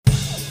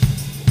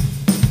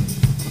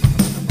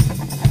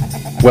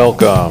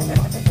Welcome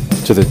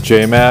to the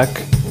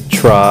JMac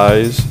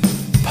Tries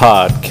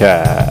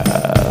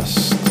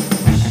Podcast.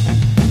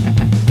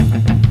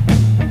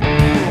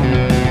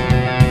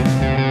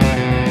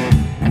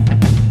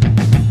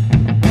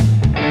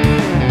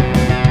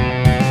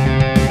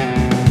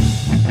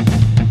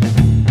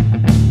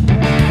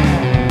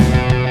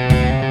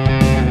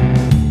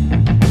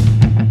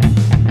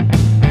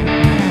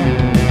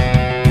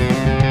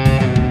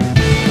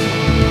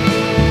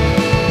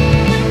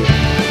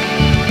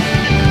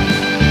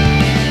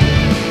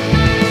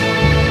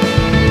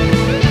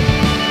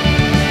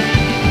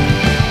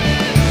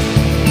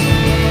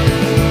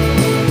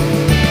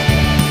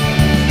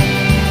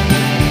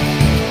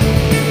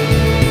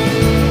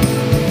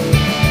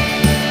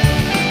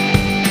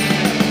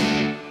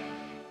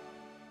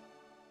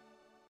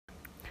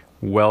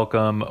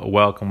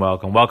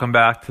 Welcome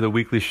back to the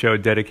weekly show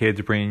dedicated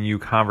to bringing you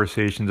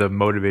conversations of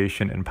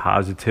motivation and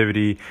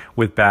positivity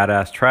with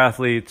badass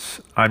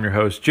triathletes. I'm your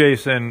host,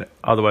 Jason,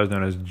 otherwise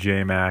known as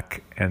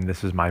JMac, and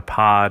this is my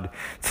pod.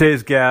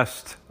 Today's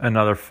guest,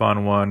 another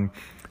fun one.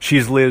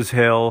 She's Liz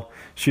Hill.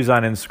 She's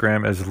on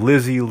Instagram as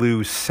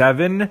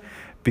LizzieLou7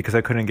 because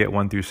I couldn't get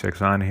 1 through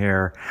 6 on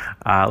here.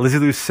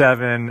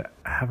 LizzieLou7,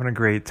 having a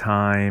great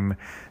time,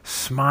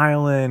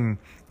 smiling,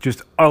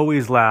 just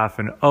always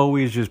laughing,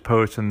 always just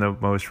posting the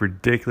most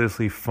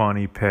ridiculously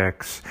funny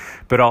pics,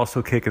 but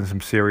also kicking some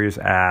serious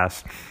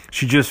ass.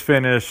 She just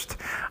finished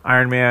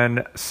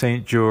Ironman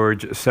St.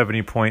 George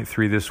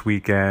 70.3 this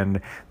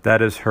weekend.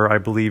 That is her, I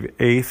believe,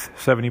 8th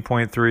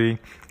 70.3,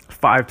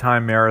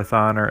 5-time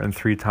marathoner and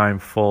 3-time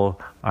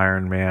full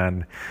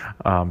Ironman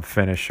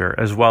finisher,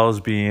 as well as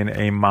being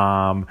a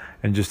mom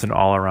and just an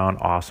all-around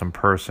awesome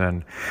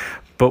person.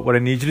 But what I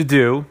need you to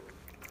do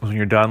is when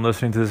you're done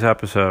listening to this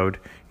episode,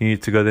 you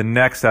need to go to the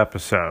next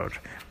episode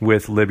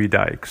with Libby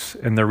Dykes.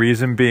 And the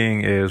reason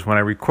being is when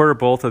I recorded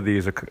both of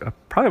these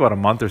probably about a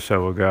month or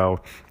so ago,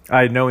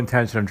 I had no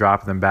intention of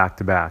dropping them back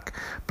to back.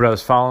 But I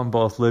was following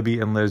both Libby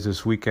and Liz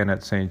this weekend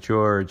at St.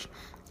 George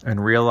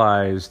and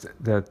realized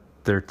that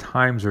their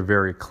times are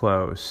very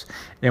close.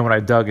 And when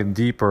I dug in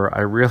deeper,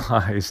 I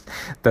realized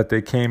that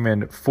they came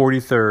in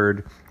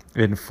 43rd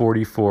and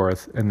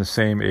 44th in the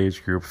same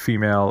age group,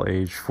 female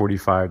age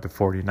 45 to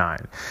 49.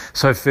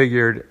 So I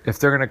figured if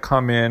they're going to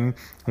come in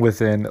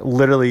within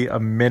literally a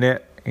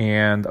minute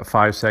and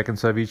 5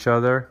 seconds of each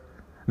other,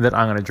 then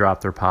I'm going to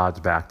drop their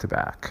pods back to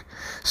back.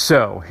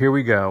 So here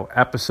we go.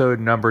 Episode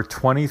number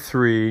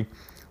 23,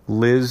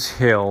 Liz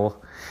Hill.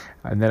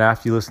 And then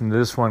after you listen to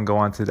this one, go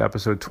on to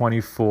episode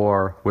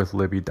 24 with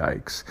Libby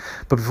Dykes.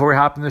 But before we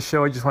hop in the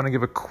show, I just want to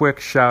give a quick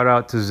shout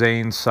out to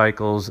Zane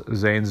Cycles.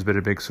 Zane's been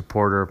a big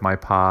supporter of my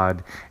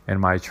pod and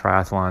my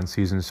triathlon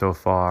season so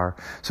far.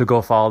 So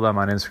go follow them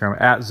on Instagram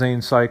at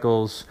Zane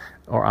Cycles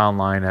or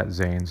online at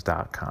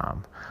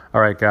zanes.com. All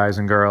right, guys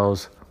and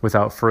girls,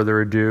 without further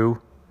ado,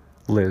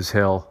 Liz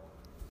Hill.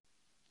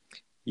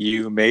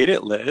 You made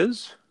it,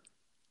 Liz.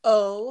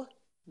 Oh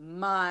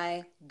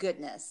my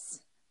goodness.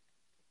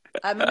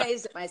 I'm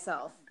amazed at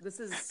myself. This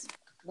is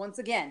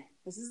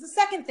the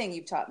second thing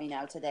you've taught me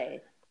now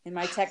today in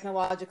my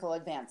technological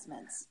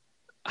advancements.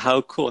 How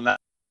cool. Now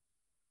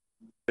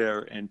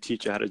there and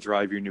teach you how to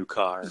drive your new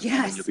car.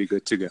 Yes. And you'll be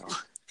good to go.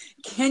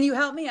 Can you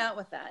help me out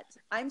with that?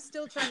 I'm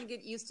still trying to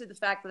get used to the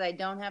fact that I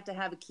don't have to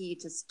have a key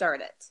to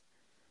start it.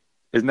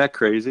 Isn't that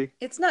crazy?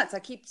 It's nuts. I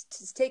keep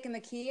taking the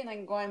key and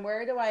I'm going,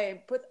 where do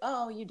I put?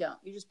 Oh, you don't.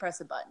 You just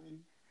press a button.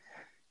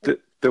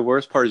 The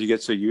worst part is you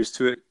get so used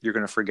to it, you're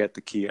going to forget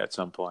the key at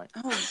some point.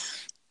 Oh,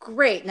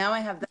 great. Now I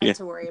have that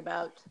to worry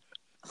about.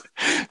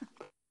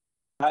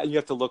 You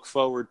have to look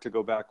forward to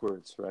go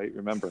backwards, right?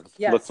 Remember,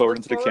 yes, look forward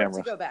into the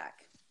camera. To go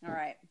back. All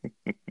right.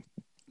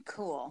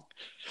 Cool.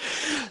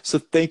 So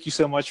thank you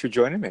so much for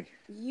joining me.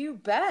 You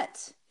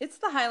bet. It's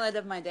the highlight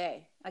of my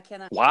day. I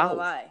cannot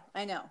lie.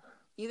 I know.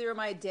 Either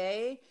my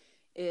day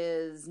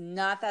is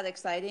not that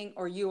exciting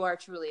or you are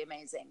truly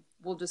amazing.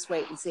 We'll just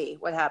wait and see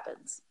what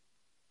happens.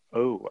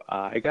 Oh,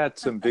 I got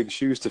some big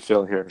shoes to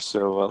fill here.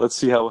 So let's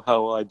see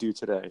how I do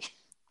today.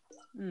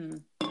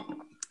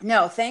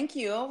 No, thank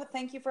you.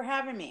 Thank you for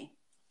having me.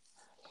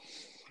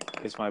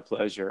 It's my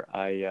pleasure.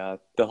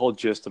 The whole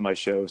gist of my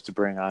show is to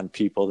bring on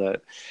people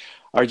that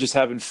are just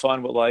having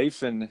fun with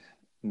life and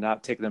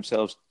not taking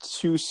themselves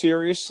too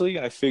seriously.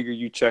 I figure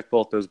you check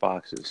both those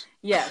boxes.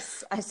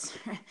 Yes,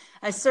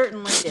 I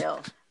certainly do.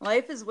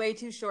 Life is way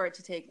too short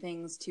to take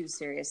things too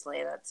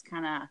seriously. That's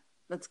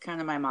kind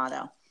of my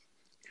motto.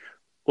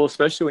 Well,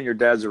 especially when your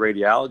dad's a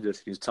radiologist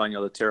and he's telling you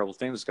all the terrible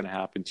things that's going to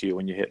happen to you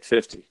when you hit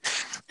 50.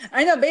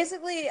 I know.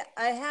 Basically,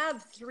 I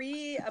have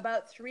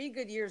about 3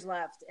 good years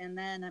left, and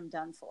then I'm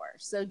done for.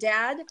 So,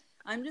 Dad,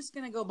 I'm just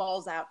going to go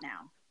balls out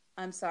now.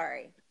 I'm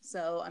sorry.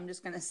 So I'm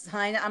just going to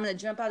I'm going to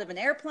jump out of an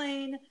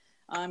airplane.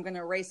 I'm going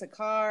to race a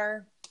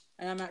car,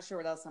 and I'm not sure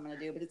what else I'm going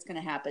to do, but it's going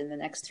to happen in the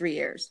next 3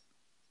 years.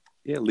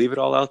 Yeah, leave it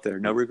all out there.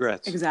 No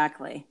regrets.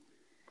 Exactly.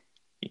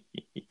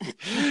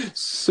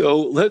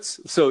 So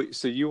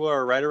you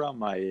are right around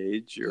my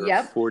age. You're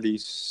Yep.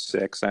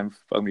 46. I'm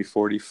going to be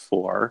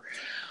 44.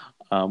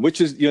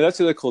 Which is, that's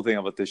the other cool thing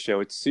about this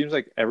show. It seems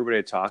like everybody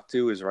I talk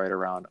to is right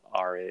around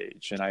our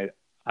age. And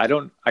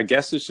I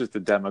guess it's just the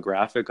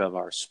demographic of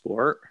our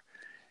sport.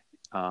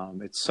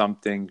 It's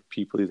something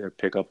people either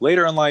pick up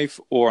later in life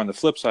or on the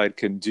flip side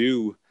can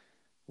do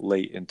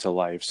late into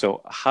life.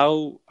 So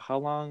how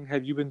long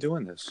have you been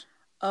doing this?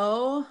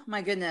 Oh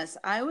my goodness.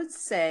 I would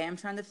say, I'm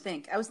trying to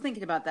think. I was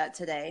thinking about that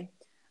today.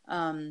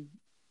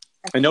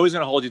 I know he's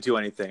going to hold you to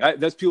anything.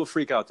 That's people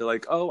freak out. They're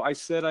like, oh, I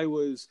started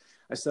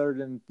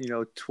in,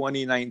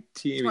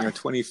 2019,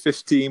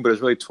 2015, but it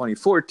was really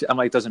 2014. I'm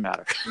like, it doesn't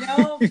matter.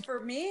 No, for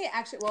me,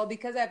 actually, well,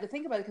 because I have to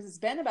think about it, because it's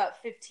been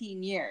about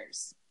 15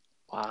 years.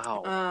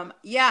 Wow.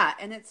 Yeah.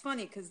 And it's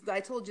funny because I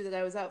told you that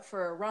I was out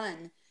for a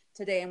run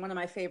today in one of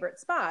my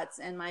favorite spots.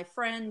 And my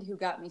friend who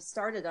got me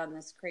started on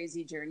this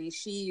crazy journey,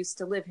 she used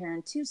to live here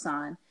in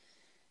Tucson.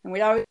 And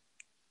we'd always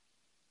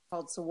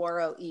called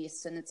Saguaro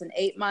East. And it's an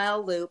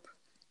 8-mile loop.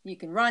 You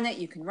can run it,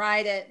 you can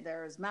ride it.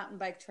 There's mountain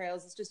bike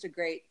trails. It's just a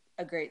great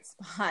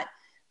spot.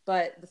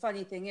 But the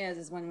funny thing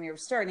is when we were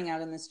starting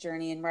out on this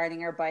journey and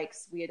riding our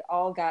bikes, we had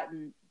all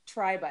gotten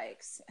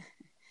tri-bikes.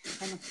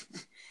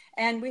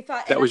 and we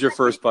thought that was your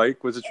first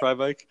bike, was a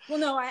tri-bike? Well,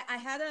 no, I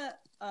had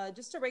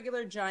just a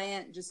regular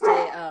giant, just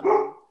a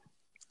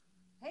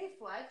hey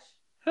Fletch.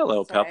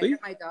 Hello, Sorry, puppy. I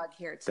got my dog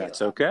here too.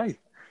 That's okay.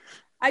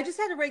 I just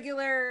had a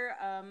regular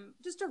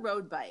just a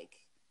road bike.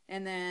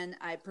 And then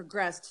I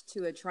progressed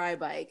to a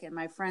tri-bike, and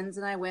my friends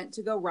and I went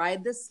to go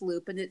ride this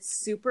loop, and it's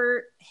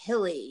super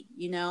hilly,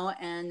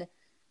 and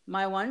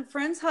my one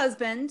friend's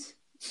husband,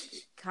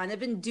 kind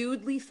of in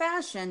dudely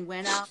fashion,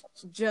 went out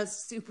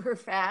just super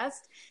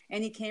fast,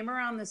 and he came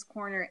around this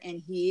corner,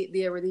 and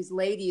there were these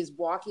ladies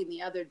walking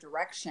the other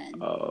direction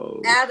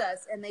at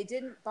us, and they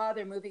didn't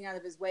bother moving out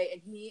of his way,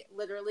 and he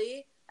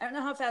literally, I don't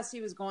know how fast he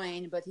was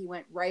going, but he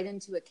went right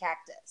into a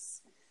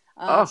cactus.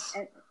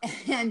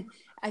 And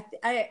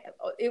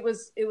it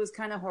was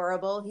kind of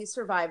horrible. He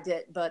survived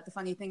it, but the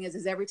funny thing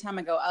is every time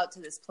I go out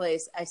to this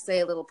place, I say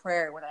a little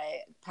prayer when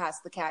I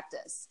pass the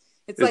cactus.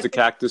 Is the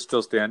cactus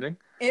still standing?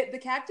 The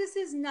cactus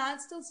is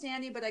not still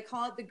standing, but I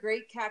call it the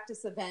Great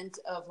Cactus Event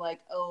of like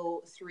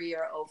 03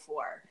 or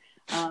 04.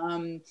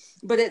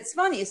 But it's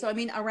funny. So, I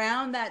mean,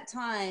 around that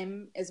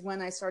time is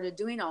when I started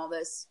doing all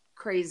this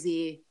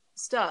crazy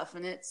stuff,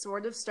 and it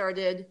sort of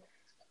started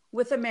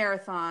with a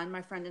marathon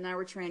my friend and I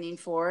were training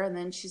for. And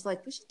then she's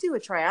like, we should do a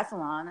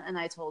triathlon. And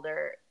I told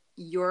her,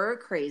 you're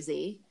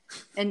crazy.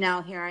 And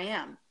now here I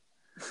am.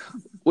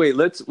 Wait,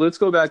 let's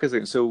go back a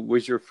second. So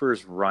was your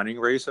first running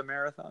race a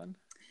marathon?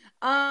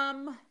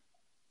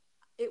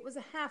 It was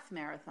a half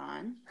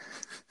marathon.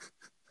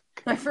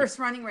 My first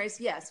running race,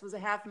 yes, was a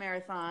half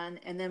marathon.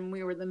 And then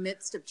we were in the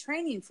midst of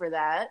training for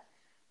that.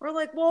 We're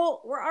like,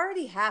 well, we're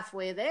already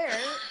halfway there.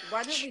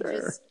 Why don't we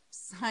just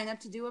sign up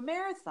to do a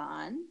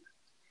marathon?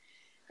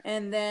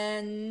 And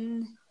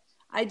then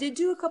I did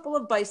do a couple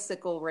of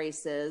bicycle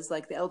races,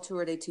 like the El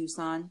Tour de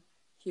Tucson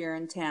here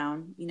in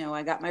town.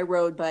 I got my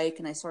road bike,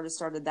 and I sort of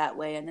started that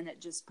way, and then it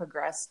just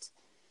progressed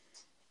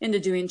into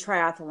doing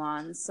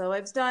triathlons. So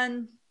I've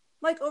done,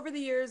 like over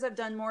the years, I've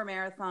done more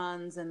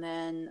marathons, and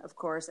then, of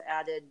course,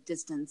 added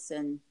distance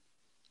and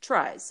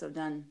tries. So I've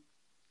done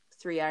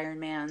 3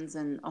 Ironmans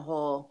and a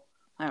whole,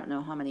 I don't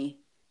know how many,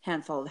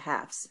 handful of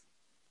halves.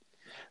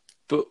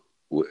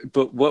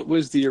 But what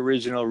was the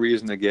original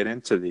reason to get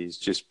into these?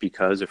 Just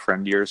because a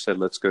friend of yours said,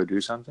 let's go do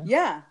something?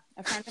 Yeah.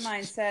 A friend of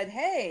mine said,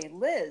 hey,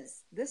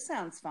 Liz, this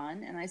sounds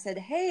fun. And I said,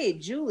 hey,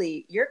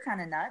 Julie, you're kind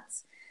of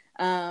nuts.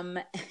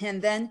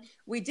 And then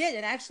we did.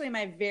 And actually,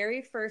 my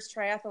very first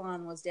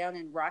triathlon was down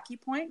in Rocky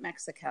Point,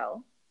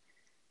 Mexico.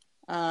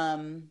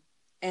 And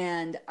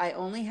I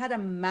only had a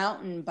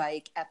mountain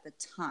bike at the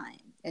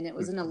time. And it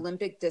was an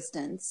Olympic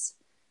distance,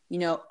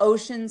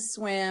 ocean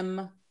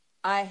swim.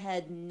 I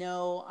had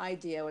no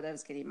idea what I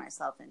was getting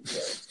myself into.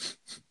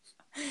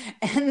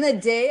 And the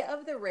day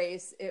of the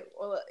race,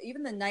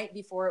 even the night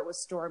before, it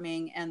was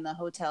storming and the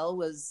hotel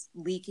was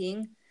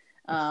leaking.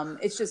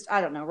 It's just,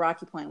 I don't know,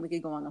 Rocky Point. We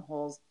could go on the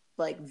whole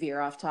veer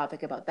off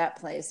topic about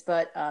that place.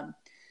 But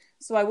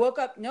so I woke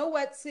up, no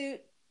wetsuit,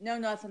 no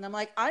nothing. I'm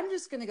like, I'm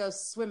just going to go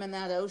swim in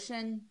that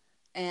ocean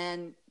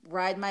and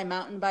ride my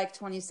mountain bike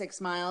 26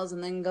 miles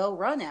and then go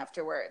run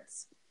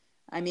afterwards.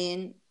 I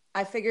mean,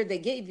 I figured they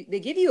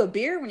give you a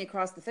beer when you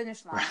cross the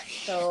finish line,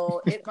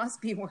 so it must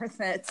be worth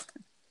it.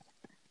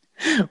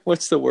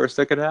 What's the worst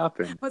that could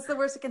happen? What's the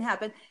worst that can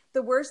happen?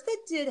 The worst that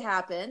did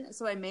happen,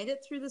 so I made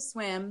it through the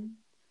swim.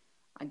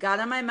 I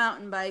got on my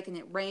mountain bike, and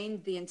it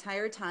rained the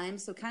entire time.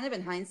 So kind of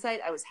in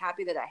hindsight, I was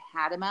happy that I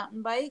had a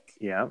mountain bike.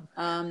 Yeah.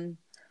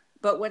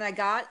 But when I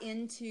got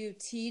into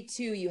T2,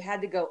 you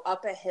had to go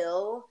up a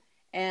hill,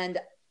 and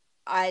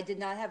I did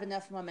not have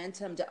enough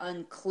momentum to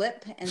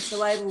unclip. And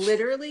so I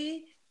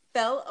literally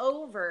fell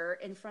over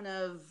in front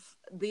of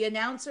the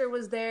announcer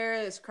was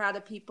there, this crowd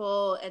of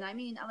people. And I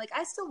mean,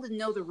 I still didn't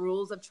know the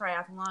rules of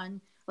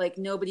triathlon. Like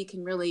nobody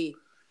can really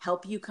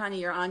help you, kind of,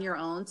 you're on your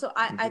own. So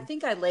I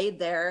think I laid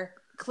there,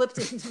 clipped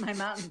into my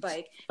mountain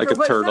bike like for a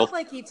what turtle. felt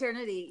like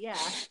eternity. Yeah.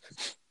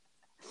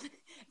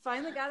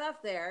 Finally got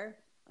up there.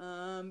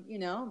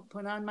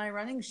 put on my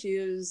running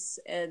shoes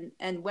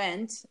and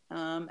went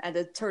at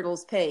a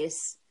turtle's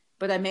pace.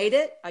 But I made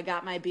it. I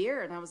got my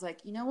beer, and I was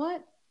like, you know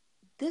what?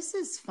 This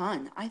is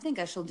fun. I think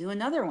I shall do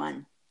another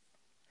one.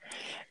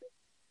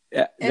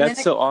 Yeah,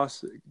 that's so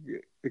awesome.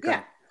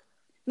 Yeah.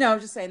 No, I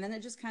was just saying. Then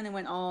it just kind of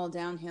went all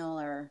downhill,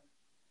 or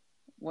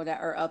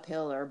whatever, or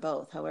uphill, or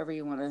both, however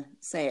you want to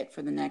say it,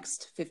 for the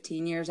next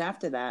 15 years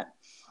after that.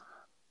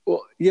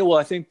 Well, yeah. Well,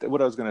 I think that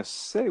what I was going to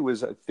say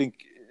was, I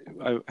think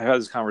I've had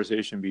this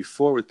conversation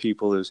before with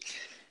people, is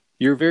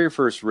your very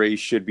first race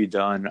should be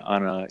done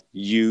on a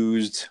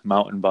used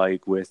mountain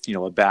bike with,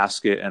 a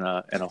basket and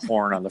a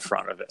horn on the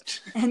front of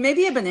it. And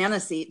maybe a banana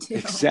seat too.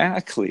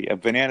 Exactly. A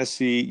banana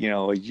seat,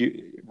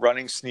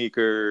 running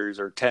sneakers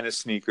or tennis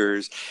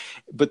sneakers.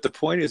 But the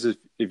point is,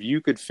 if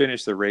you could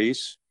finish the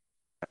race,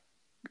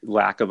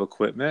 lack of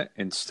equipment,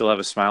 and still have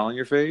a smile on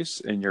your face,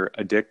 and you're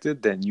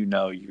addicted, then you're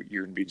going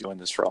to be doing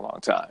this for a long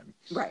time.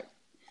 Right.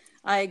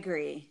 I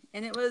agree.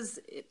 And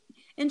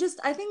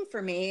I think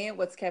for me,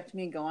 what's kept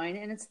me going,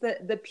 and it's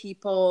the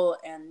people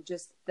and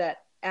just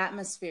that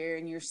atmosphere,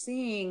 and you're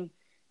seeing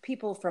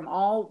people from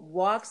all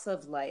walks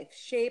of life,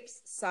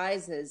 shapes,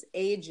 sizes,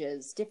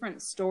 ages,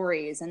 different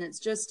stories. And it's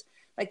just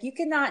like,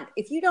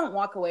 if you don't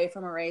walk away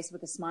from a race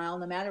with a smile,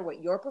 no matter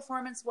what your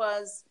performance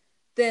was,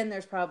 then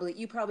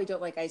you probably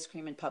don't like ice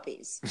cream and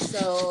puppies.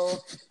 So,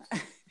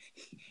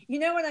 you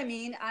know what I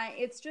mean?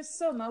 It's just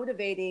so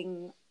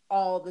motivating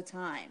all the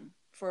time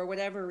for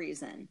whatever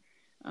reason.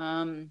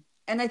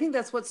 And I think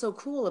that's what's so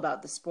cool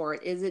about the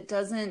sport, is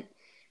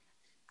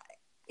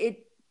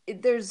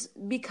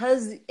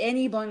because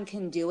anyone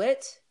can do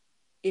it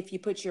if you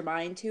put your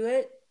mind to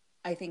it.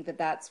 I think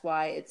that's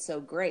why it's so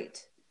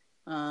great,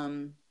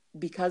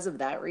 because of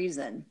that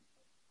reason.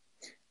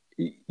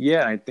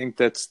 Yeah, I think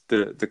that's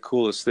the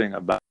coolest thing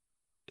about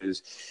it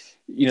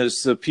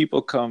is, so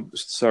people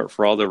start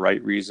for all the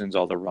right reasons,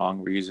 all the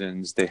wrong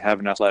reasons. They have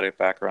an athletic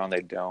background,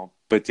 they don't.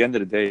 But at the end of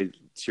the day,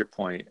 to your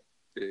point,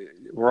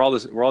 we're all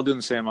doing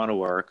the same amount of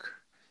work,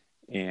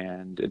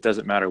 and it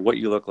doesn't matter what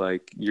you look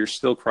like. You're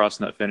still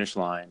crossing that finish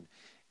line,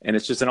 and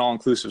it's just an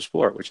all-inclusive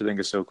sport, which I think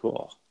is so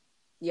cool.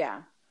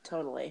 Yeah,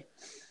 totally.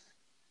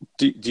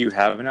 Do you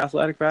have an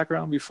athletic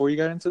background before you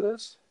got into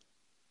this?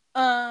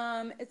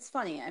 It's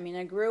funny. I mean,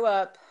 I grew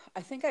up,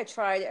 I think I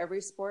tried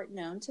every sport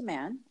known to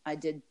man. I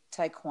did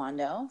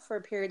taekwondo for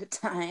a period of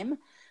time.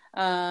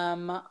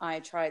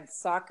 I tried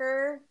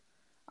soccer.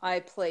 I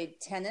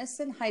played tennis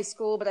in high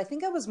school, but I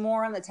think I was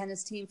more on the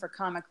tennis team for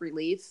comic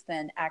relief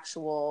than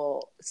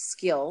actual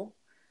skill.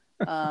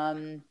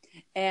 And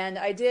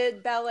I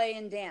did ballet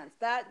and dance.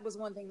 That was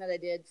one thing that I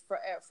did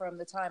from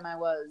the time I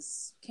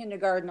was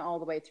kindergarten all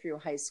the way through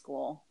high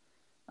school.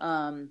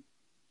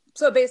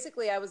 So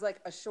basically I was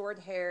like a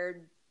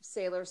short-haired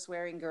sailor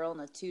swearing girl in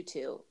a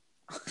tutu.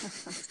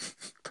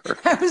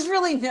 I was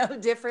really no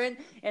different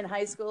in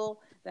high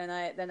school than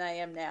I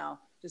am now,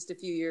 just a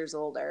few years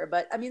older.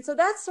 But I mean, so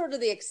that's sort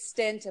of the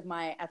extent of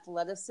my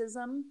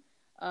athleticism.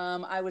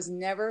 I was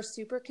never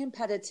super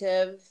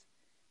competitive.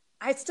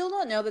 I still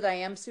don't know that I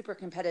am super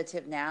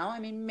competitive now. I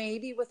mean,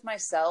 maybe with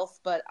myself,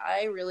 but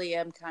I really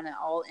am kind of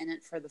all in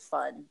it for the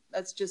fun.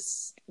 That's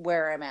just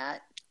where I'm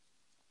at.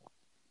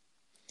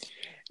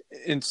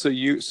 And so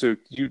you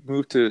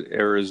moved to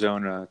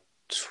Arizona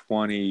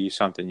 20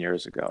 something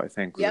years ago. I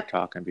think we were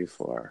talking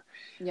before.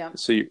 Yeah.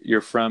 So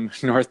you're from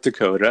North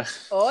Dakota.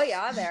 Oh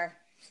yeah, there.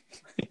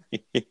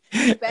 And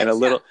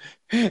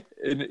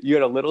you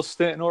had a little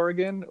stint in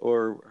Oregon,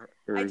 or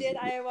I did.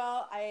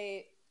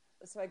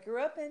 So I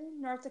grew up in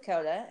North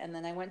Dakota, and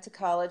then I went to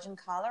college in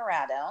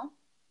Colorado,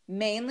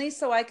 mainly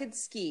so I could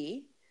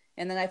ski.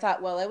 And then I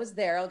thought, well, I was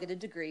there, I'll get a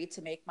degree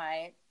to make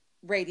my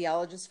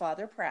radiologist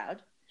father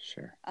proud.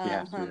 Sure.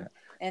 Yeah.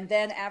 And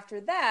then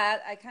after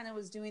that, I kind of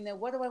was doing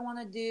what do I want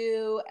to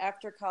do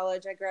after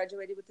college? I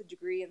graduated with a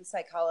degree in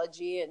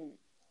psychology, and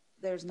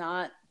there's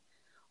not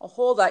a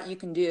whole lot you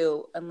can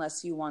do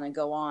unless you want to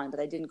go on, but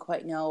I didn't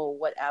quite know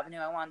what avenue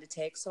I wanted to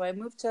take. So I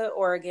moved to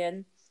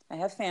Oregon. I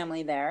have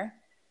family there.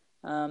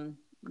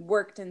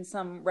 Worked in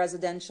some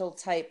residential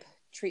type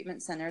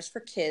treatment centers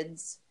for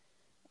kids.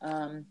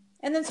 And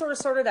then sort of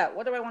sorted out,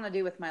 what do I want to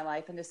do with my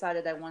life? And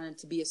decided I wanted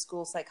to be a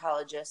school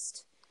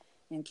psychologist,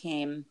 and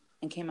came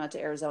out to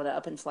Arizona,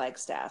 up in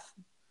Flagstaff.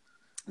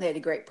 They had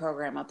a great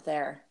program up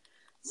there.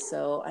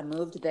 So I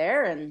moved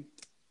there, and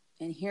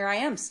here I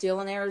am still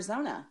in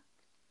Arizona.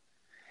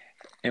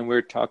 And we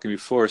were talking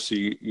before, so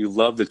you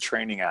love the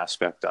training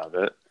aspect of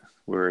it,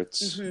 where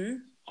it's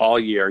all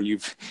year. You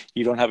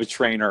don't have a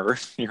trainer.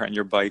 You're on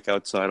your bike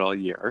outside all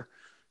year.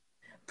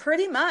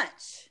 Pretty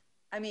much.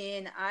 I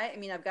mean,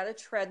 I've got a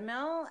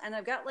treadmill, and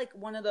I've got like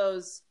one of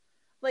those,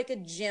 like a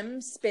gym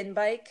spin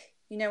bike.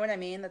 You know what I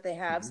mean? That they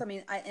have. So, I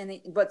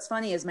mean, what's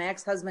funny is my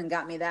ex-husband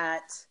got me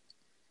that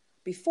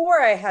before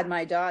I had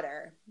my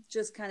daughter,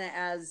 just kind of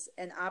as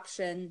an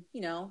option.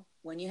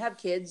 When you have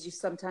kids, you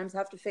sometimes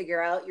have to figure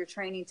out your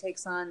training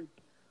takes on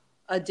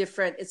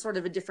it's sort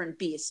of a different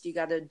beast. You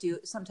got to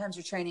sometimes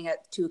you're training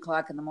at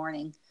 2:00 in the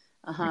morning.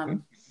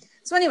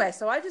 So anyway,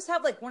 so I just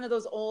have like one of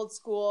those old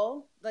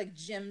school, like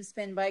gym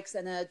spin bikes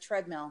and a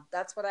treadmill.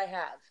 That's what I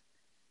have.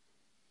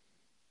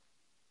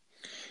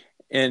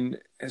 And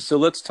so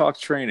let's talk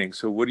training.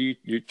 So what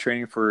you're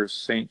training for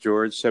St.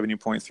 George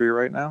 70.3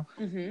 right now?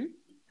 Mm-hmm.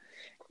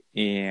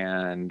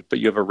 But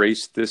you have a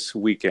race this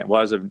weekend.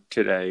 Well, as of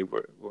today,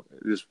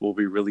 this will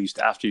be released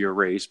after your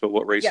race, but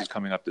what race is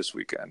coming up this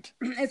weekend?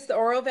 It's the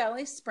Oro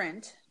Valley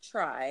Sprint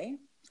Tri.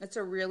 It's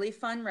a really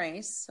fun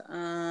race.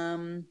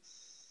 And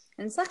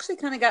it's actually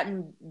kind of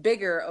gotten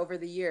bigger over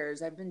the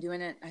years. I've been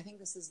doing it. I think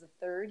this is the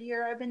third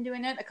year I've been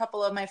doing it. A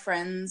couple of my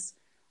friends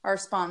are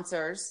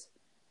sponsors.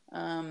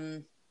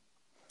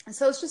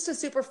 So it's just a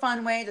super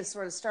fun way to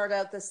sort of start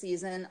out the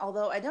season.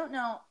 Although I don't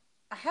know,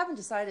 I haven't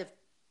decided if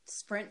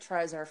sprint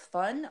tries are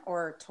fun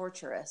or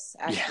torturous,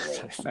 actually.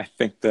 Yeah, I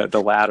think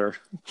the latter.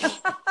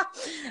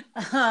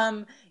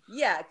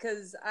 Yeah,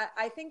 because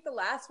I think the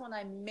last one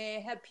I may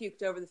have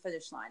puked over the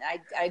finish line.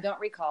 I don't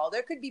recall.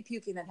 There could be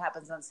puking that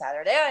happens on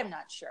Saturday. I'm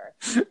not sure.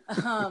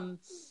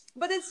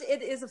 But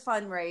it is a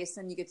fun race,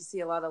 and you get to see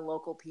a lot of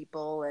local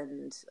people,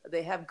 and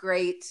they have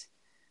great,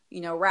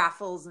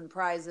 raffles and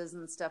prizes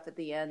and stuff at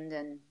the end.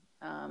 And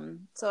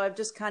so I've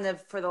just kind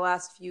of, for the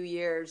last few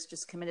years,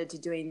 just committed to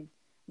doing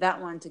that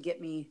one to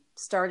get me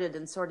started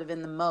and sort of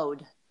in the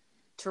mode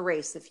to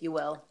race, if you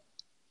will.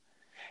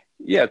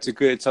 Yeah,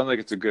 it sounds like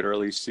it's a good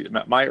early season.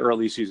 My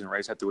early season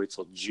race, I have to wait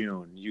till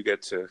June. You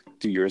get to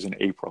do yours in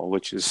April,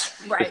 which is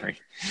right.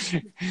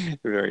 very,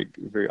 very,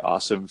 very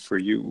awesome for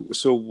you.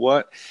 So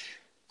you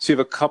have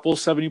a couple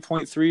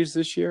 70.3s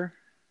this year?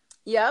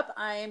 Yep.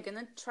 I am going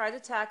to try to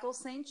tackle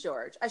St.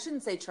 George. I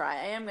shouldn't say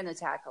try. I am going to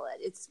tackle it.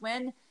 It's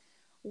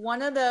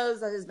one of those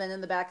that has been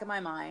in the back of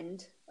my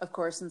mind, of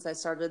course, since I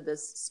started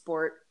this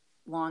sport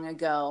long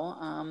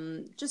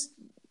ago. Just,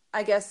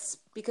 I guess,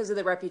 because of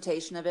the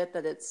reputation of it,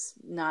 that it's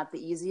not the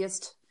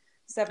easiest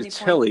 70.3. It's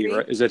hilly,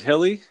 right? Is it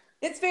hilly?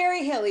 It's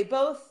very hilly.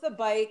 Both the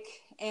bike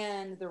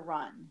and the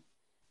run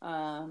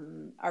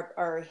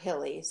are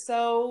hilly.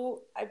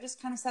 So I've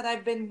just kind of said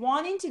I've been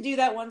wanting to do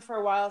that one for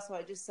a while. So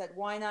I just said,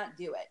 why not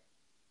do it?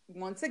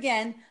 Once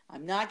again,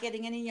 I'm not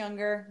getting any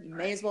younger. You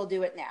may as well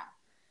do it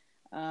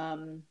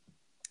now.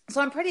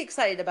 So I'm pretty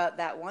excited about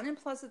that one. And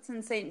plus it's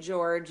in St.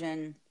 George,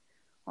 and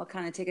I'll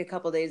kind of take a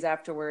couple days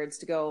afterwards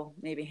to go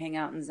maybe hang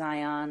out in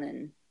Zion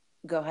and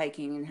go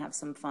hiking and have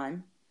some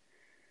fun.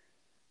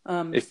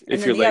 If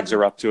your legs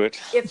are up to it.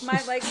 If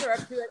my legs are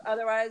up to it.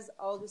 Otherwise,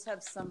 I'll just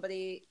have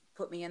somebody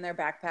put me in their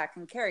backpack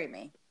and carry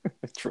me.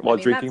 While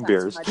drinking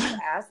beers. That's not too much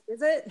to ask,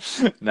 is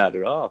it? Not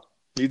at all.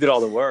 You did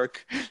all the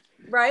work.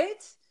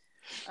 Right?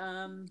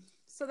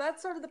 So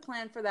that's sort of the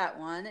plan for that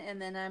one.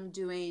 And then I'm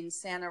doing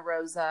Santa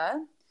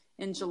Rosa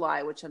in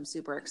July, which I'm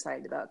super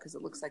excited about because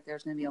it looks like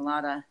there's going to be a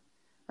lot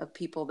of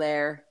people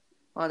there.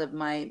 A lot of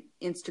my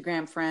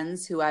Instagram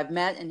friends who I've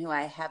met and who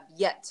I have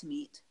yet to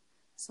meet.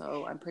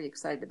 So I'm pretty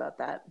excited about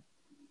that.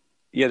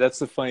 Yeah, that's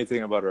the funny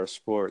thing about our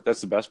sport.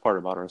 That's the best part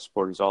about our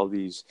sport is all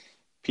these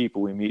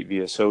people we meet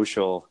via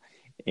social.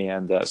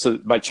 And so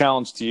my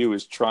challenge to you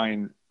is try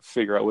and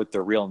figure out what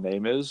their real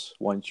name is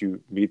once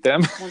you meet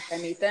them. Once I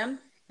meet them.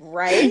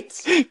 Right.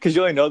 Because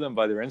you only know them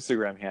by their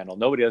Instagram handle.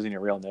 Nobody has any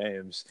real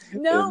names.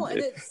 No,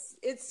 and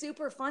it's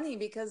super funny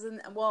because,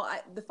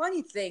 the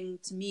funny thing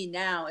to me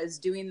now is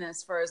doing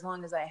this for as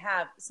long as I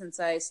have since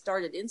I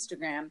started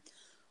Instagram.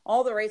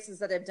 All the races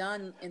that I've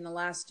done in the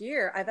last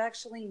year, I've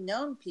actually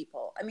known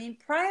people. I mean,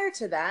 prior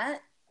to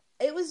that,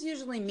 it was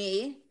usually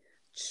me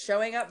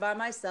showing up by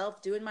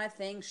myself, doing my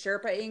thing,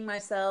 Sherpaing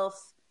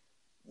myself,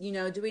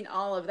 doing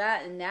all of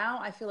that. And now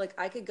I feel like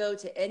I could go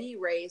to any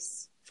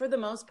race for the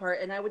most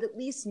part, and I would at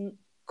least,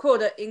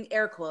 quote in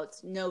air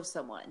quotes, know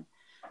someone.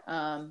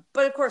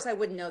 But of course I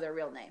wouldn't know their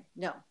real name.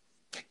 No.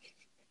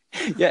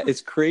 Yeah,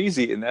 it's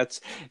crazy. And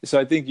so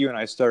I think you and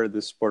I started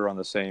this sport around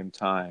the same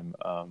time.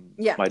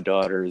 My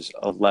daughter's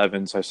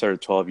 11, so I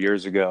started 12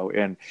 years ago.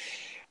 And,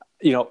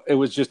 it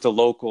was just a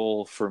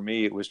local, for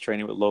me, it was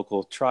training with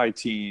local tri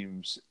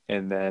teams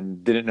and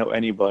then didn't know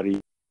anybody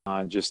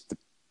on just the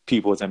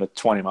people within a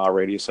 20-mile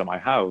radius of my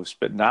house.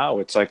 But now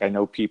it's like I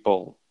know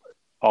people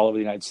all over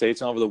the United States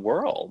and all over the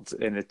world.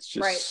 And it's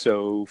just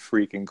so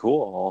freaking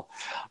cool.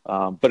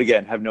 But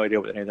again, have no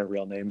idea what any of their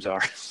real names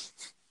are.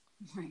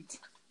 Right.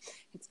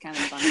 It's kind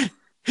of funny.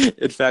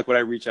 In fact, when I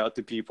reach out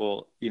to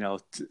people,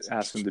 to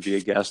ask them to be a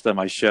guest on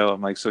my show,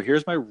 I'm like, so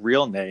here's my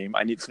real name.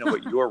 I need to know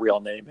what your real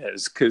name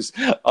is, because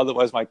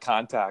otherwise my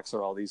contacts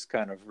are all these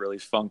kind of really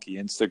funky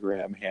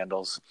Instagram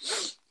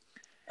handles.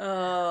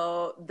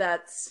 Oh,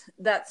 that's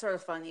sort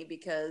of funny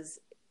because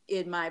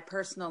in my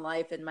personal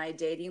life, in my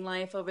dating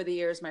life over the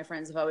years, my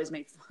friends have always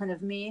made fun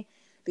of me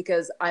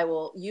because I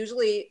will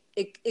usually,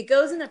 it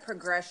goes in a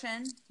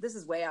progression. This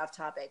is way off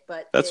topic,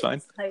 but that's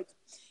fine.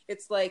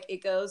 It's like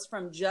it goes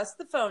from just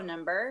the phone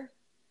number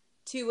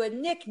to a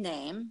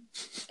nickname.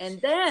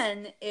 And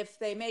then if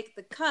they make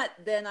the cut,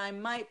 then I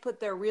might put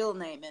their real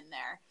name in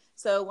there.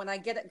 So when I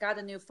got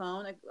a new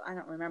phone, I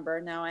don't remember.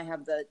 Now I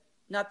have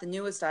not the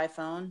newest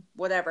iPhone,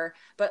 whatever.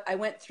 But I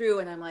went through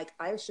and I'm like,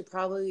 I should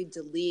probably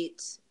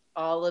delete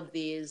all of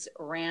these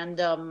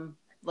random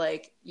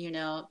like,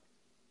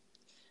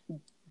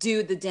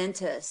 do the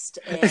dentist,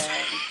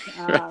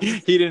 and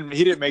he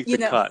didn't make the you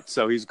know, cut,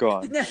 so he's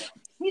gone. no,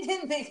 he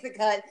didn't make the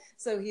cut,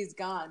 so he's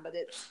gone. But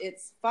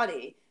it's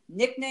funny.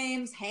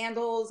 Nicknames,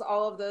 handles,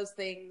 all of those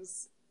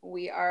things.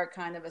 We are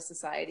kind of a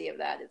society of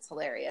that. It's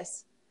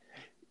hilarious.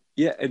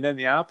 Yeah, and then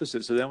the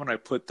opposite. So then when I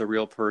put the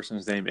real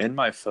person's name in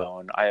my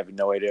phone, I have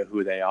no idea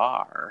who they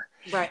are.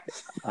 Right.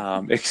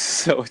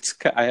 So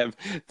I have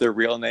their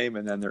real name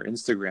and then their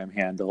Instagram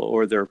handle,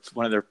 or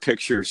one of their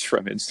pictures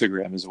from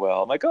Instagram as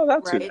well. I'm like, oh,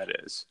 that's right. who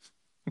that is.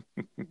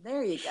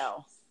 There you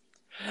go.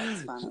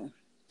 That's funny.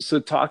 So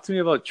talk to me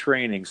about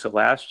training. So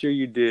last year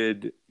you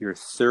did your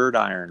third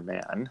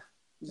Ironman.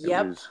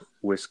 Yep. It was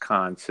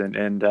Wisconsin,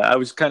 and I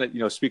was kind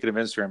of, speaking of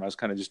Instagram, I was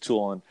kind of just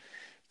tooling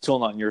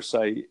on your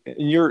site.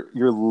 And you're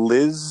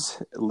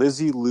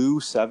Lizzie Lou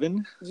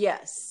 7.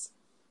 Yes.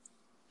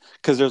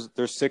 Because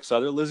there's 6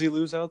 other Lizzie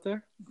Lou's out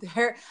there.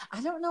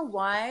 I don't know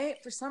why.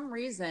 For some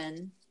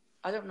reason,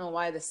 I don't know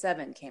why the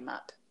 7 came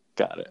up.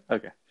 Got it.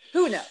 Okay.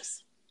 Who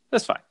knows?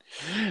 That's fine.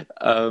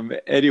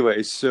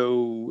 Anyway,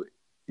 so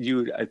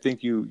I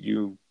think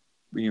you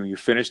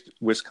finished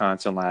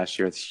Wisconsin last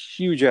year with a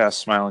huge ass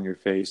smile on your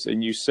face,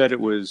 and you said it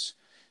was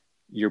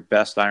your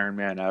best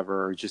Ironman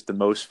ever, or just the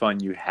most fun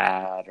you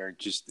had, or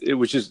it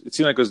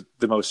seemed like it was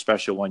the most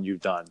special one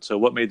you've done. So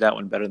what made that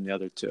one better than the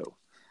other 2?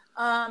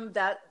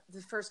 That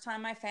the first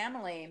time my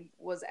family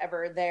was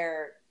ever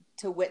there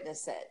to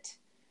witness it.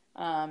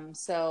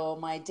 So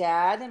my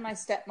dad and my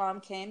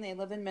stepmom came. They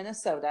live in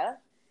Minnesota.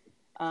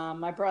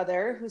 My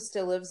brother, who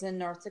still lives in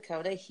North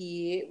Dakota,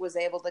 he was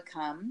able to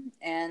come,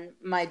 and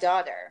my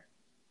daughter.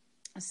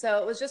 So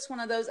it was just one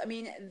of those. I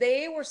mean,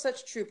 they were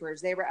such troopers.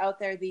 They were out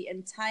there the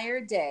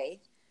entire day.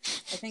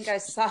 I think I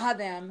saw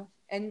them.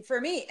 And for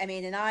me, I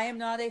mean, and I am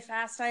not a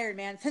fast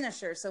Ironman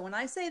finisher. So when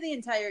I say the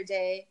entire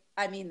day,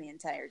 I mean the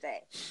entire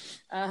day.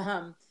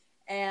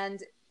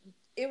 And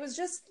it was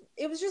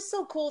just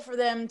so cool for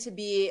them to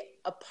be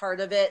a part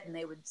of it. And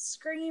they would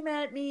scream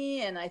at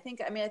me. And I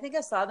think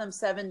I saw them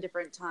 7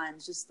 different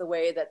times, just the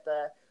way that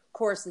the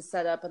course is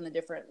set up and the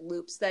different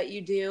loops that you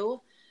do.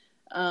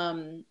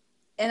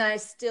 And I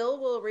still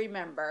will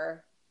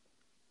remember,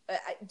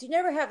 do you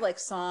never have like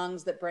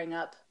songs that bring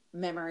up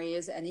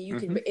memories, and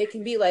it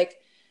can be like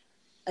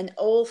an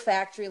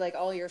olfactory, like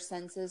all your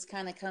senses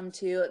kind of come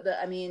to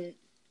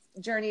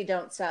Journey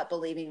Don't Stop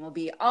Believing will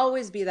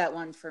always be that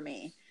one for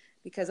me,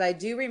 because I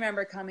do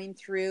remember coming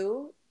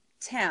through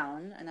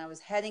town and I was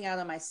heading out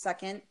on my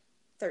second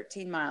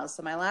 13 miles.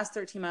 So my last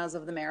 13 miles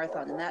of the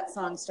marathon, and that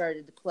song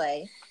started to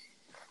play,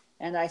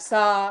 and I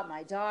saw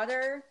my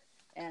daughter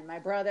and my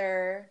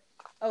brother.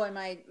 Oh, and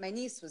my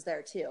niece was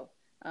there too.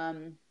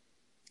 And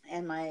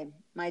my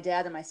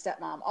dad and my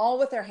stepmom, all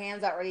with their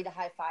hands out ready to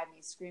high five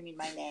me, screaming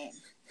my name.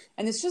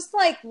 And it's just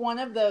like one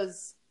of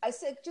those,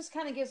 it just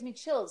kind of gives me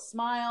chills,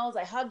 smiles.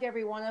 I hugged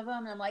every one of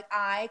them. And I'm like,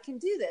 I can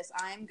do this.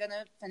 I'm going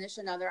to finish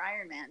another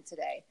Ironman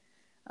today.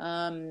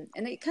 And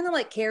it kind of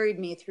like carried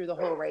me through the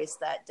whole race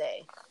that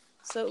day.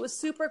 So it was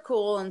super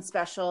cool and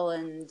special.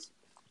 And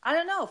I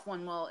don't know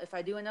if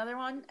I do another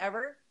one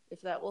ever,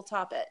 if that will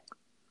top it.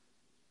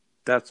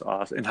 That's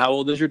awesome. And how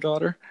old is your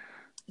daughter?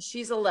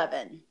 She's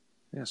 11.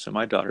 Yeah, so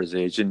my daughter's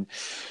age. And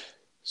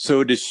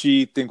so does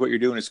she think what you're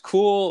doing is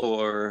cool,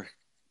 or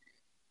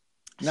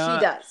not?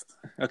 She does.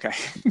 Okay.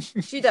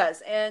 She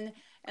does. And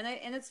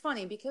it's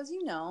funny because,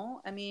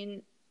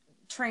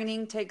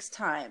 training takes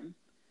time.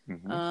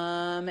 Mm-hmm.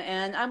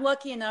 And I'm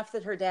lucky enough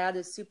that her dad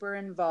is super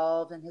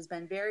involved and has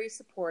been very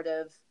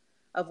supportive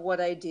of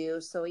what I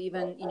do. So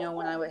even,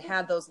 when I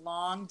had those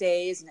long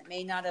days, and it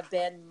may not have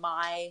been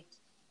my,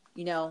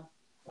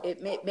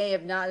 it may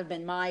have not have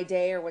been my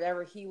day or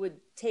whatever, he would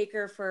take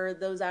her for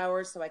those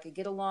hours so I could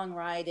get a long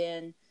ride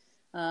in.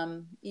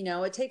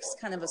 It takes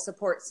kind of a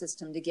support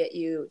system to get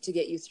you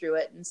through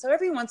it. And so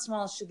every once in a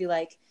while she'll be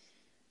like,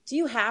 do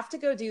you have to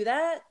go do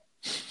that?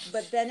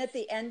 But then at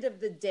the end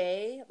of the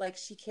day, like,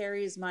 she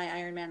carries my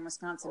Ironman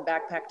Wisconsin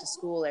backpack to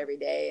school every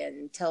day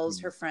and tells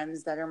her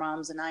friends that her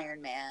mom's an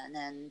Ironman.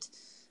 And,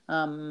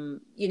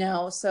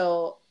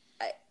 so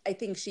I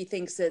think she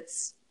thinks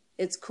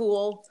it's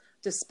cool,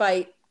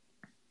 despite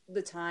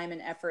the time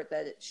and effort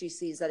that she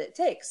sees that it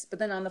takes. But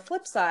then on the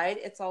flip side,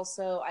 it's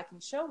also, I can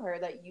show her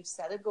that you've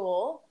set a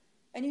goal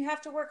and you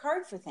have to work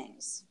hard for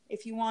things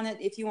if you want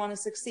to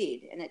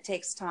succeed. And it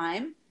takes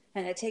time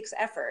and it takes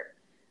effort.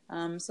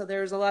 So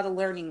there's a lot of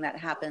learning that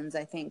happens,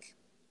 I think,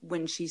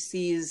 when she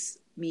sees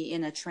me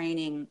in a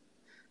training,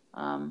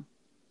 in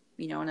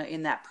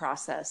that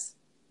process.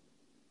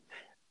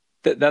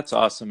 That's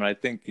awesome. And I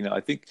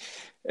think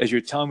as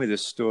you're telling me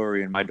this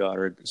story, and my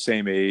daughter,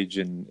 same age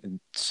and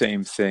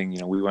same thing,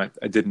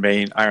 I did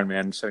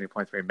Ironman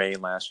 70.3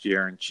 Maine last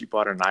year, and she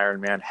bought an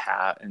Ironman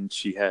hat, and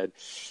she had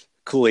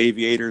cool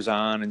aviators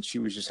on, and she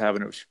was just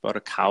she bought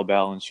a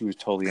cowbell, and she was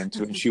totally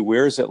into it. And she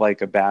wears it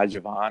like a badge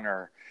of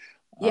honor.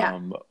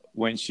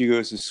 When she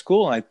goes to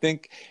school. And I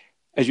think,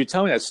 as you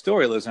tell me that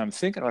story, Liz, I'm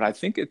thinking about it, I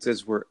think it's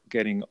as we're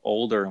getting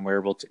older and we're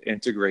able to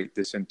integrate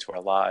this into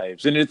our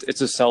lives. And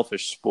it's a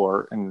selfish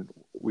sport, and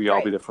we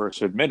all be the first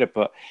to admit it.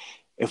 But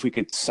if we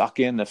could suck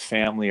in the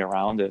family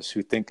around us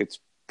who think it's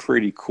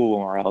pretty cool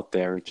when we're out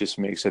there, it just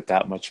makes it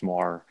that much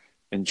more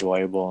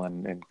enjoyable,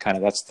 and kind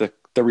of that's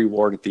the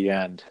reward at the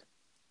end.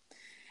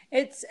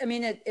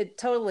 It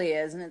totally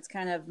is. And it's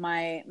kind of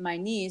my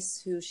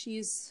niece who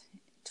she's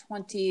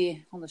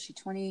 20, hold on, she's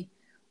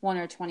 21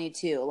 or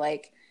 22.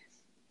 Like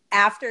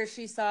after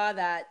she saw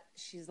that,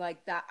 she's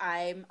like that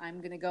I'm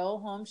going to go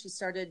home. She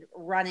started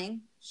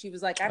running. She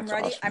was like, I'm That's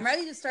ready. awesome. I'm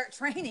ready to start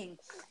training,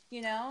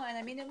 you know? And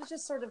I mean, it was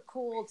just sort of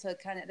cool to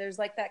kind of, there's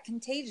like that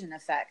contagion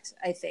effect,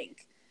 I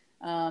think.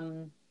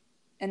 And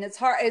it's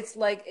hard.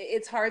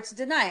 It's hard to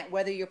deny it,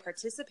 whether you're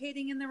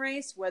participating in the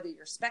race, whether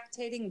you're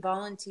spectating,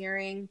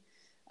 volunteering,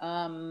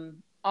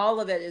 all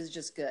of it is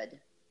just good,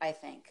 I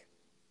think.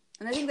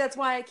 And I think that's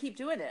why I keep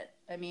doing it.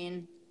 I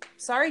mean,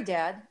 sorry,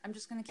 Dad, I'm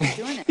just going to keep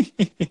doing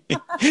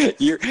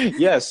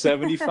it.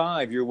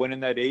 75. You're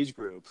winning that age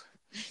group.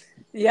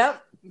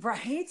 Yep.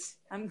 Right. It's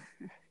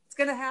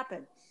going to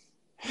happen.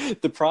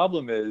 The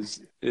problem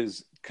is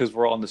because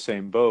we're all in the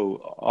same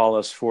boat. All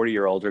us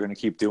 40-year-olds are going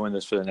to keep doing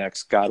this for the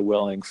next, God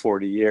willing,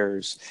 40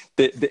 years.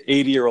 The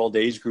 80-year-old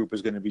age group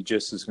is going to be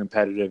just as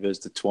competitive as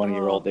the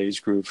 20-year-old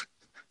age group.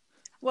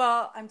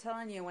 Well, I'm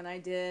telling you, when I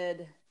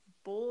did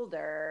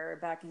Boulder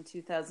back in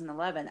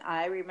 2011,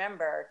 I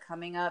remember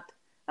coming up,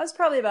 I was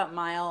probably about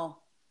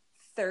mile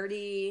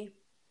 30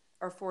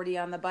 or 40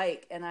 on the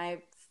bike. And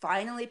I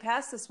finally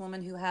passed this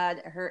woman who had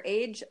her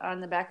age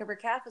on the back of her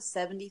calf was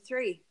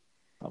 73.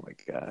 Oh my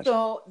gosh.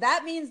 So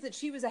that means that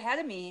she was ahead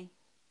of me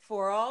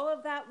for all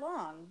of that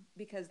long,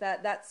 because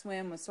that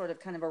swim was sort of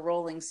kind of a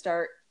rolling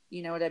start.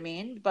 You know what I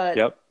mean? But,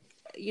 yep.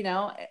 You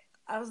know,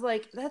 I was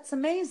like, that's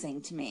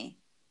amazing to me.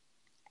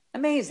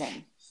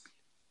 Amazing.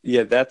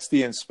 Yeah, that's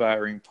the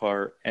inspiring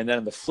part. And then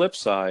on the flip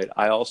side,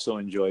 I also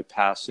enjoy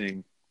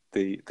passing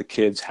the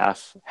kids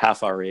half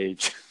our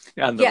age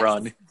on the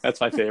run. That's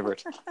my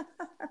favorite.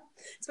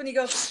 It's when you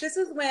go, this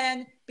is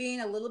when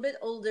being a little bit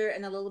older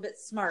and a little bit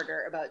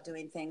smarter about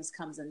doing things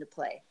comes into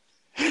play.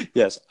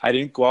 Yes, I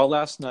didn't go out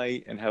last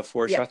night and have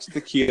 4 shots of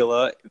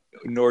tequila,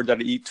 nor did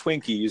I eat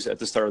Twinkies at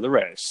the start of the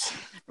race.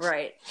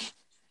 Right.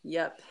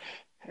 Yep.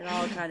 It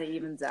all kind of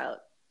evens out.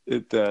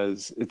 It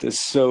does. It does.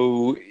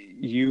 So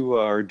you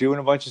are doing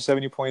a bunch of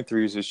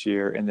 70.3s this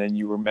year, and then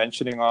you were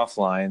mentioning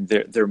offline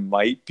there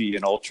might be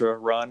an ultra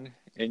run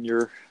in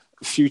your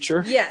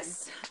future.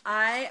 Yes.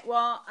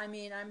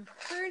 I'm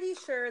pretty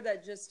sure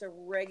that just a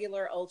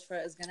regular ultra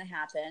is going to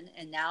happen.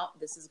 And now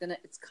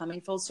it's coming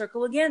full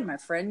circle again. My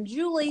friend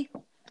Julie,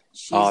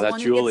 she's the one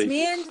who gets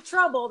me into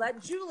trouble.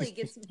 That Julie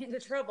gets me into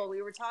trouble.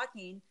 We were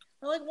talking.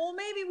 We're like, well,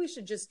 maybe we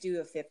should just do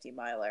a 50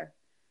 miler.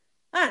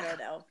 I don't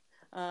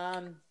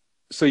know.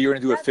 So you're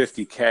going to do a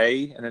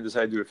 50K and then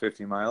decide to do a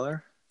 50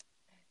 miler?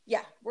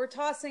 Yeah, we're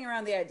tossing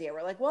around the idea.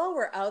 We're like, well,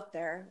 we're out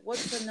there.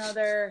 What's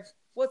another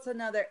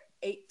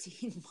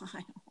 18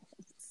 miles?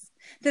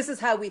 This is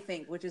how we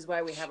think, which is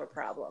why we have a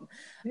problem.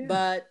 Yeah.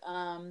 But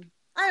I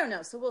don't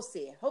know. So we'll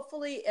see.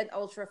 Hopefully an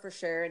ultra for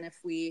sure. And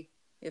if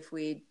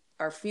we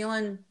are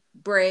feeling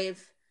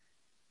brave,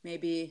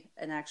 maybe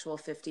an actual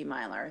 50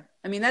 miler.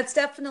 I mean, that's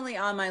definitely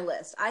on my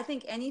list. I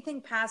think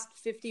anything past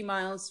 50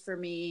 miles for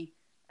me,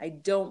 I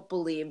don't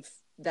believe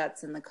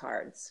that's in the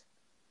cards.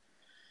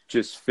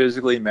 Just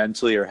physically,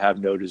 mentally, or have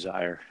no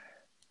desire?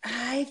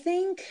 I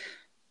think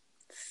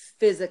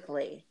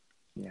physically.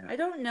 Yeah. I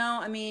don't know.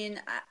 I mean,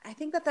 I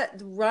think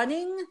that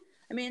running,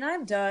 I mean,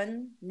 I've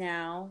done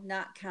now,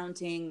 not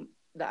counting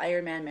the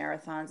Ironman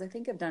marathons, I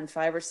think I've done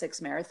 5 or 6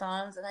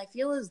 marathons, and I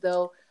feel as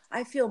though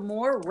I feel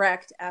more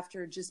wrecked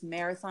after just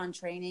marathon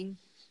training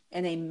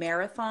in a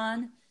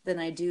marathon than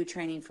I do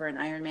training for an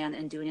Ironman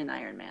and doing an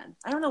Ironman.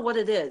 I don't know what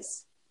it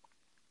is.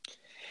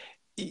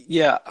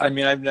 Yeah, I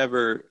mean, I've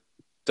never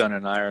done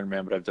an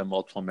Ironman, but I've done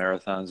multiple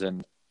marathons,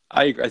 and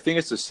I think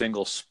it's the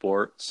single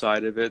sport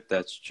side of it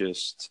that's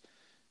just,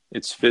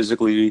 it's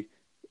physically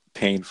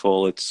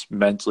painful, it's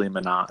mentally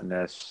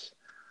monotonous.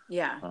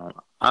 Yeah.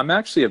 I'm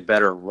actually a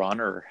better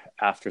runner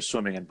after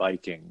swimming and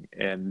biking,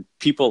 and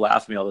people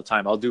laugh at me all the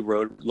time. I'll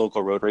do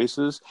local road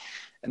races,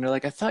 and they're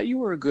like, I thought you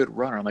were a good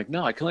runner. I'm like,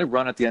 no, I can only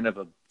run at the end of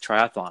a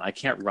triathlon. I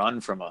can't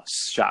run from a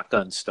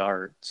shotgun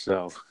start.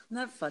 So isn't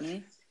that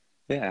funny?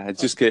 Yeah, I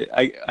just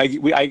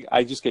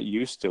get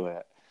used to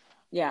it.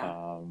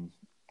 Yeah.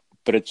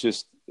 But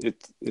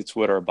it's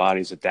what our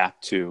bodies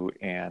adapt to,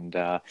 and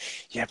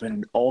but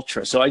an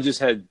ultra. So I just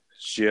had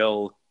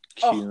Jill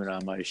Kuhn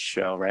on my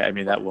show, right? I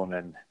mean, that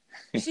woman.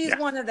 She's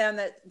one of them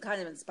that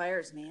kind of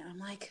inspires me. I'm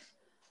like,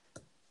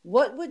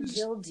 what would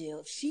Jill do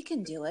if she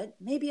can do it?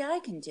 Maybe I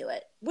can do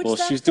it.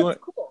 She's doing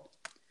cool.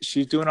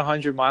 She's doing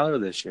 100 miler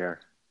this year.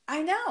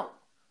 I know,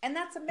 and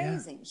that's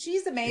amazing. Yeah.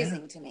 She's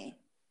amazing to me.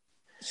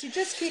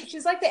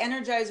 She's like the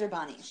Energizer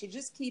Bunny. She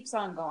just keeps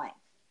on going.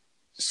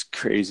 It's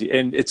crazy.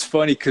 And it's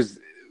funny because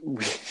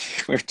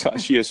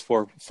she has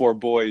four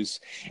boys.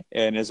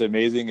 And as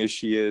amazing as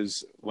she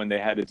is, when they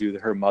had to do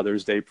her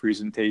Mother's Day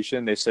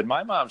presentation, they said,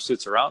 my mom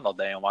sits around all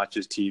day and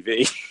watches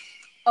TV.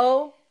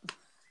 Oh,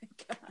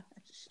 my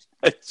gosh.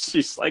 And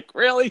she's like,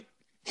 really?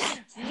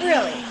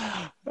 Really?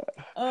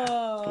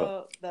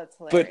 Oh, that's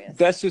hilarious.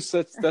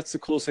 But that's the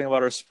coolest thing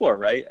about our sport,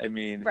 right? I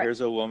mean, Right.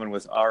 here's a woman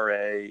with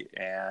RA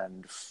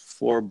and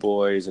 4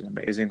 boys, an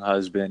amazing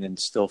husband, and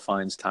still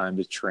finds time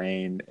to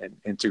train and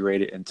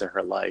integrate it into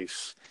her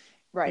life.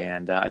 Right.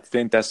 And I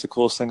think that's the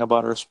coolest thing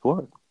about our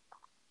sport.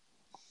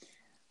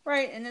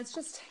 Right. And it's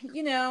just,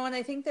 and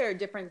I think there are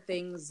different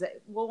things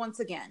that, well, once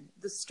again,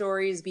 the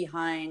stories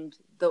behind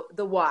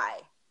the why,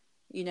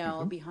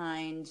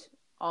 behind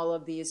all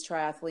of these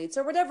triathletes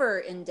or whatever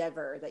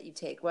endeavor that you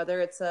take, whether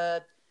it's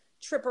a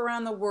trip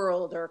around the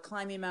world or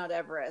climbing Mount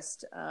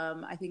Everest.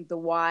 I think the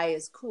why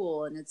is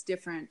cool and it's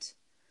different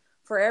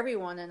for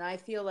everyone. And I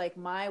feel like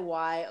my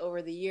why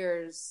over the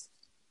years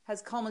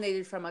has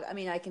culminated from,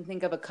 I can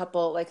think of a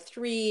couple, like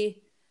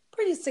 3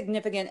 pretty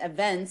significant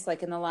events,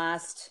 like in the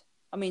last,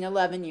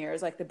 11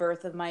 years, like the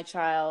birth of my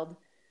child,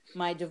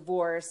 my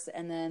divorce,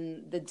 and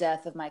then the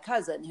death of my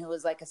cousin, who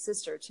was like a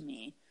sister to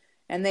me.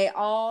 And they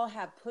all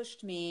have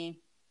pushed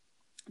me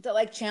to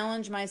like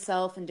challenge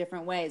myself in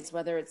different ways,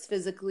 whether it's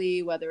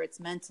physically, whether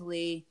it's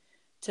mentally,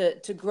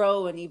 to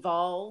grow and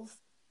evolve.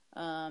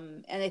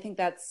 And I think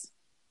that's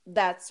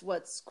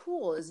what's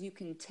cool, is you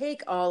can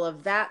take all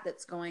of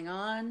that's going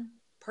on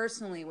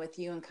personally with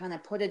you and kind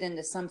of put it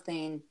into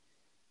something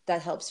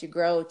that helps you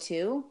grow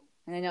too.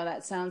 And I know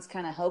that sounds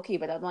kind of hokey,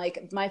 but I'm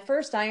like, my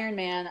first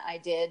Ironman I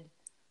did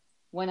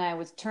when I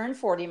was turned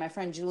 40, my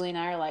friend Julie and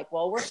I are like,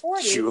 well, we're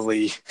 40.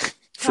 Julie.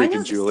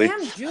 Freaking Julie.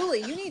 Damn Julie.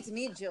 You need to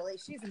meet Julie.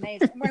 She's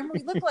amazing.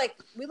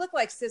 We look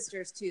like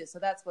sisters too. So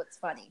that's what's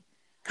funny.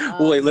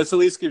 Well, wait, let's at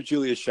least give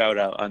Julie a shout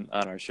out on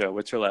our show.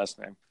 What's her last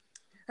name?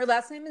 Her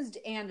last name is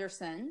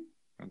Anderson.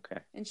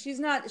 Okay. And she's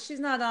not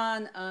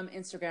on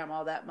Instagram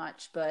all that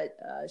much, but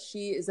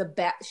she is a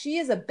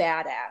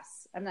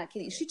badass. I'm not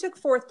kidding. She took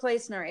 4th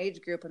place in our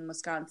age group in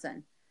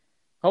Wisconsin.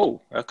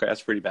 Oh, okay.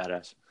 That's pretty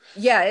badass.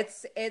 Yeah,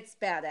 it's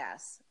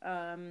badass.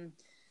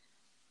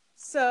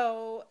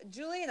 So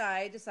Julie and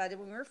I decided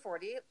when we were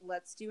 40,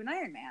 let's do an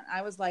Ironman.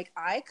 I was like,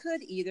 I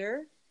could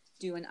either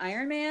do an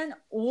Ironman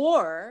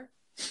or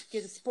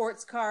get a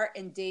sports car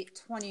and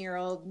date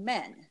 20-year-old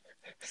men.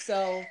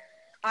 So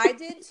I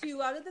did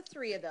 2 out of the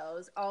 3 of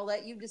those. I'll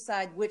let you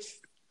decide which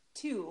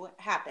 2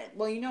 happened.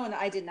 Well, and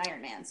I did an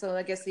Ironman, so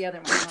I guess the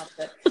other one will have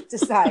to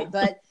decide.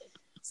 But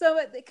so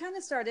it kind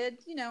of started,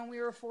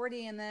 we were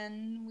 40, and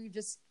then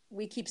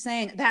we keep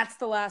saying, that's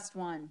the last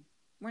one.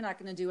 We're not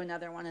going to do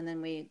another one, and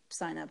then we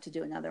sign up to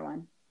do another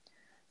one.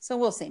 So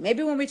we'll see.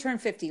 Maybe when we turn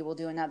 50, we'll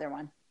do another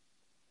one.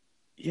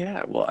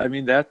 Yeah, well, I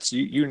mean, that's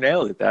you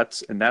nailed it.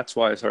 That's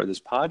why I started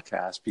this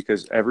podcast,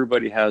 because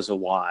everybody has a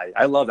why.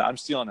 I love that. I'm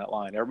stealing that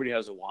line. Everybody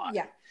has a why.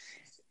 Yeah.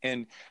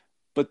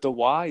 But the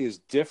why is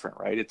different,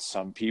 right? It's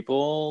some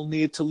people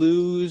need to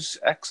lose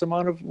X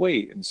amount of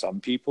weight, and some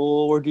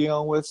people are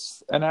dealing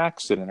with an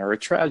accident or a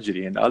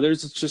tragedy, and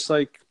others it's just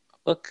like,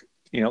 look,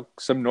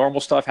 some normal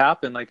stuff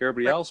happened like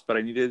everybody else, but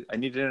I needed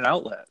an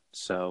outlet.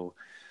 So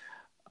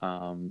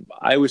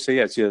I would say,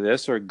 it's either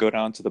this or go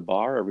down to the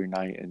bar every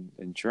night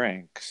and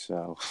drink.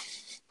 So.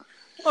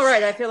 All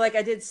right. I feel like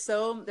there's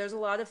a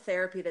lot of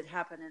therapy that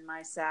happened in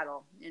my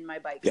saddle, in my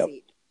bike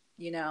seat,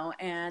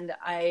 and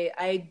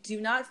I do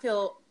not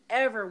feel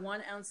ever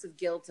 1 ounce of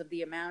guilt of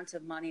the amount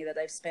of money that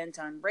I've spent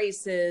on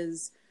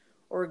races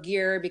or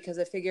gear, because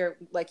I figure,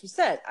 like you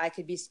said, I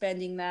could be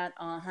spending that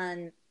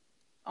on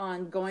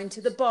going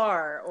to the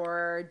bar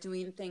or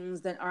doing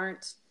things that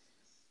aren't,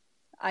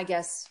 I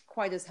guess,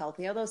 quite as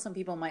healthy. Although some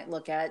people might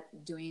look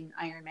at doing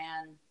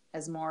Ironman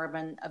as more of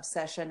an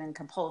obsession and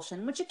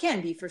compulsion, which it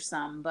can be for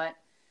some, but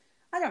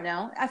I don't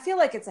know. I feel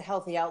like it's a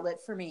healthy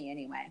outlet for me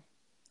anyway.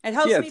 It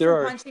helps me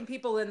from punching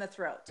people in the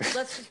throat.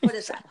 Let's just put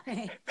it that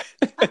way.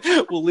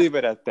 We'll leave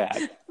it at that.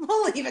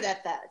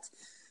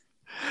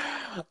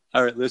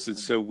 All right, listen.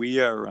 So we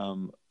are,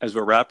 as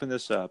we're wrapping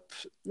this up,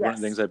 one of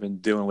the things I've been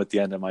doing with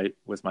the end of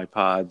my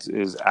pods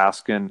is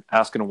asking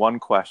one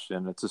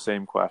question. It's the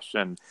same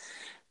question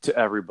to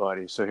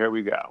everybody. So here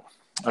we go.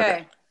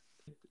 Okay.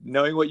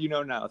 Knowing what you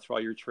know now through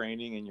all your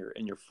training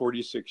and your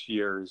 46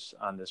 years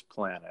on this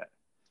planet,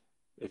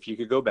 if you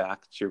could go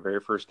back to your very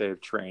first day of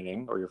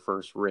training or your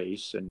first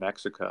race in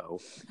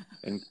Mexico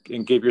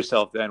and give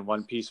yourself then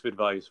one piece of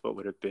advice, what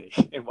would it be?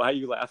 And why are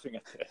you laughing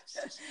at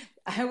this?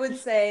 I would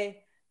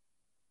say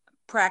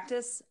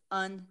practice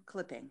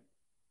unclipping.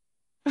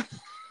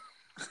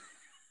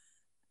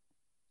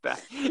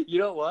 You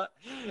know what?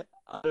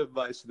 Out of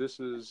this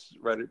is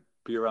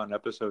be around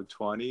episode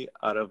 20.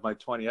 Out of my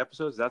 20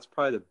 episodes, that's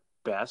probably the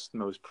best,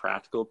 most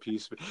practical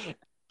piece of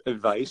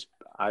advice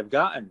I've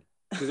gotten.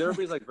 Because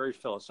everybody's like very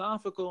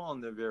philosophical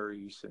and they're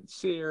very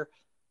sincere.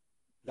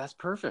 That's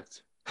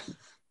perfect.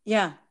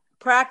 Yeah.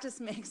 Practice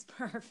makes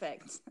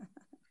perfect.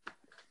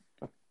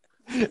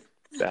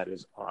 That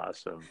is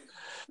awesome.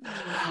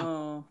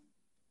 Oh.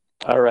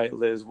 All right,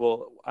 Liz.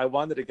 Well, I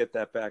wanted to get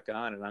that back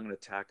on, and I'm going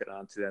to tack it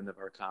on to the end of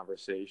our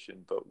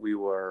conversation. But we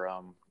were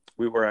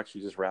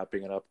actually just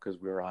wrapping it up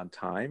because we were on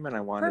time, and I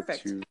wanted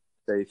to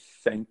say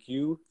thank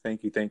you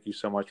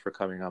so much for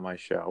coming on my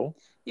show.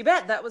 You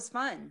bet. That was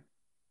fun.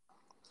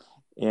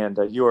 And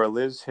you are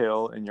Liz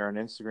Hill, and you're on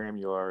Instagram.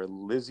 You are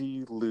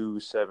Lizzie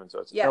Lou7. So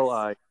it's Yes.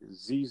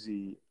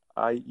 LIZZIELU,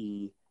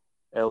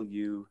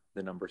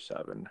 the number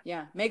 7.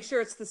 Yeah. Make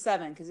sure it's the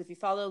 7, because if you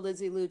follow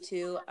Lizzie Lou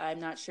 2, I'm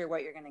not sure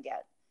what you're going to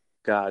get.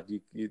 God,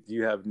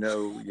 you have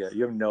no idea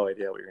what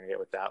you're going to get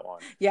with that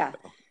one. Yeah.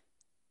 So.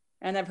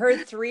 And I've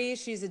heard 3,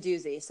 she's a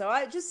doozy. So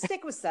I just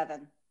stick with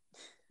 7.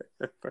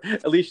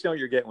 At least you know what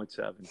you're getting with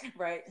 7.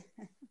 Right.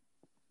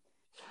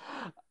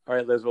 All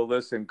right, Liz. Well,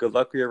 listen, good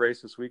luck with your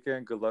race this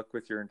weekend. Good luck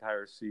with your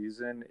entire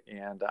season.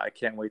 And I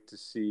can't wait to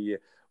see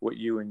what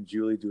you and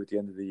Julie do at the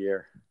end of the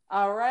year.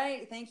 All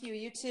right. Thank you.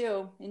 You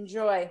too.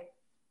 Enjoy.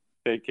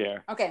 Take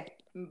care. Okay.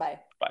 Bye.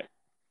 Bye.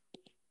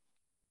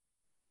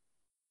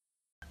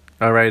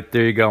 All right,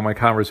 there you go. My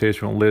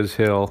conversation with Liz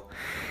Hill.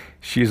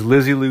 She's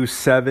Lizzie Lou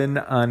 7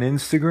 on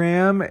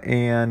Instagram,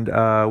 and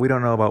we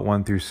don't know about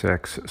 1 through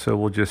 6, so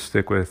we'll just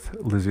stick with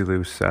Lizzie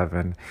Lou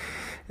 7.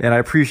 And I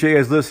appreciate you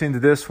guys listening to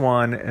this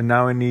one, and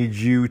now I need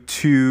you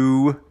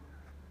to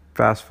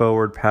fast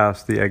forward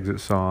past the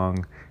exit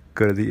song,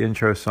 go to the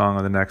intro song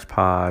on the next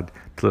pod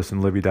to listen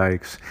to Libby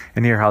Dykes,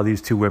 and hear how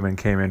these two women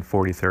came in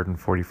 43rd and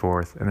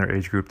 44th in their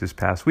age group this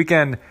past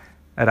weekend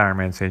at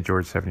Ironman St.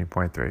 George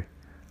 70.3.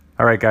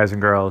 All right, guys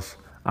and girls,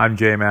 I'm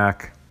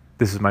J-Mac.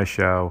 This is my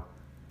show.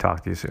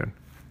 Talk to you soon.